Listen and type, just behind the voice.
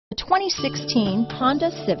2016 Honda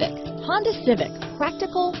Civic. Honda Civic,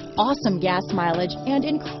 practical, awesome gas mileage, and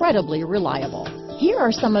incredibly reliable. Here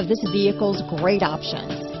are some of this vehicle's great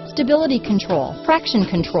options: stability control, traction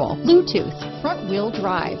control, Bluetooth, front wheel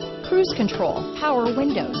drive, cruise control, power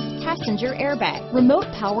windows, passenger airbag, remote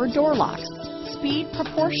power door locks, speed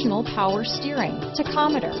proportional power steering,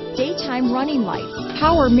 tachometer, daytime running lights,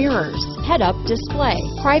 power mirrors, head-up display,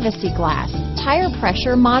 privacy glass, tire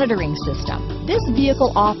pressure monitoring system. This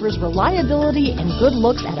vehicle offers reliability and good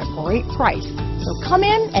looks at a great price. So come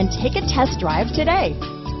in and take a test drive today.